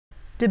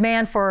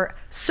Demand for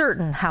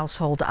certain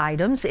household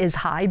items is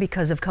high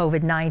because of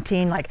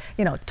COVID-19, like,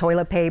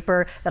 toilet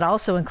paper. That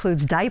also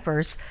includes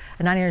diapers.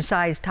 A 9 News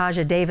size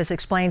Taja Davis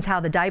explains how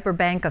the Diaper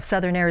Bank of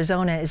Southern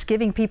Arizona is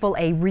giving people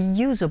a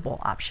reusable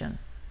option.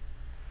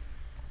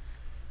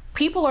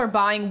 People are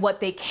buying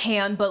what they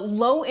can, but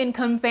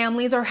low-income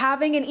families are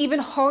having an even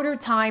harder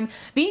time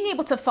being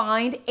able to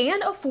find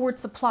and afford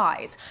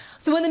supplies.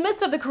 So in the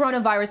midst of the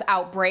coronavirus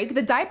outbreak,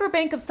 the Diaper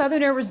Bank of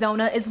Southern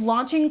Arizona is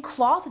launching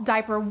cloth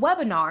diaper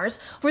webinars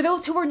for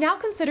those who are now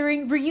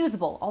considering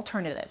reusable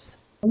alternatives.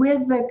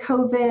 With the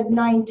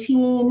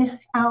COVID-19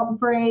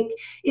 outbreak,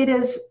 it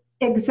has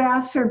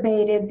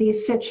exacerbated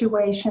these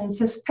situations,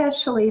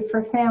 especially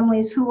for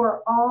families who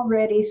are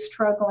already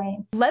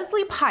struggling.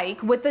 Leslie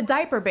Pike with the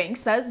Diaper Bank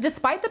says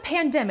despite the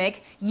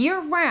pandemic,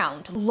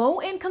 year-round,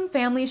 low-income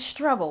families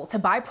struggle to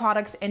buy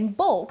products in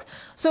bulk,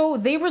 so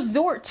they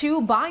resort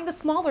to buying the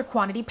smaller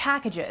quantity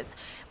packages.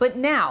 But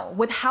now,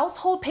 with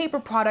household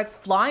paper products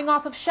flying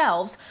off of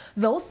shelves,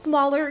 those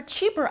smaller,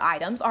 cheaper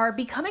items are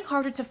becoming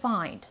harder to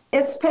find.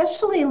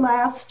 Especially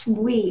last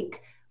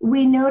week,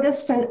 we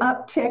noticed an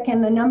uptick in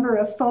the number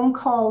of phone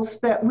calls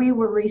that we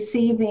were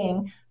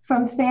receiving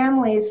from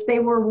families. They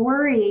were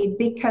worried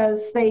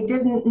because they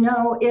didn't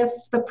know if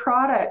the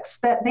products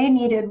that they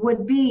needed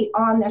would be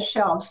on the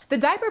shelves. The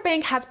Diaper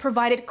Bank has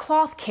provided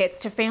cloth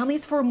kits to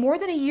families for more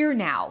than a year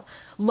now.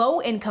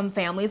 Low-income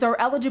families are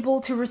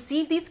eligible to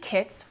receive these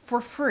kits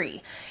for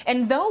free.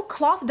 And though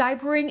cloth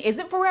diapering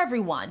isn't for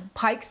everyone,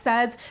 Pike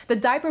says the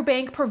Diaper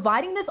Bank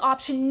providing this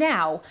option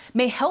now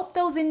may help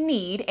those in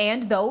need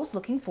and those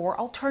looking for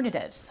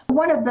alternatives.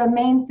 One of the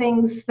main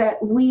things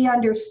that we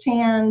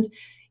understand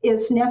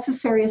is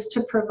necessary is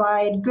to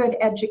provide good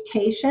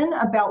education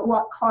about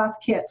what cloth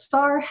kits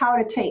are, how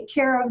to take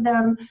care of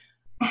them,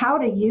 how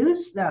to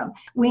use them.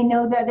 We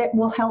know that it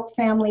will help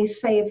families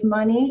save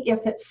money if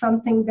it's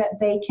something that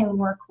they can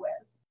work with.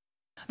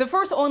 The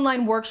first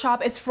online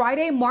workshop is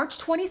Friday, March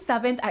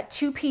 27th at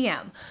 2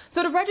 p.m.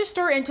 So to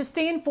register and to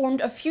stay informed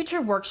of future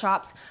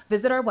workshops,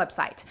 visit our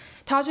website.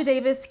 Taja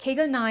Davis,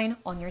 KGUN 9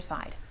 on your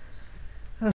side.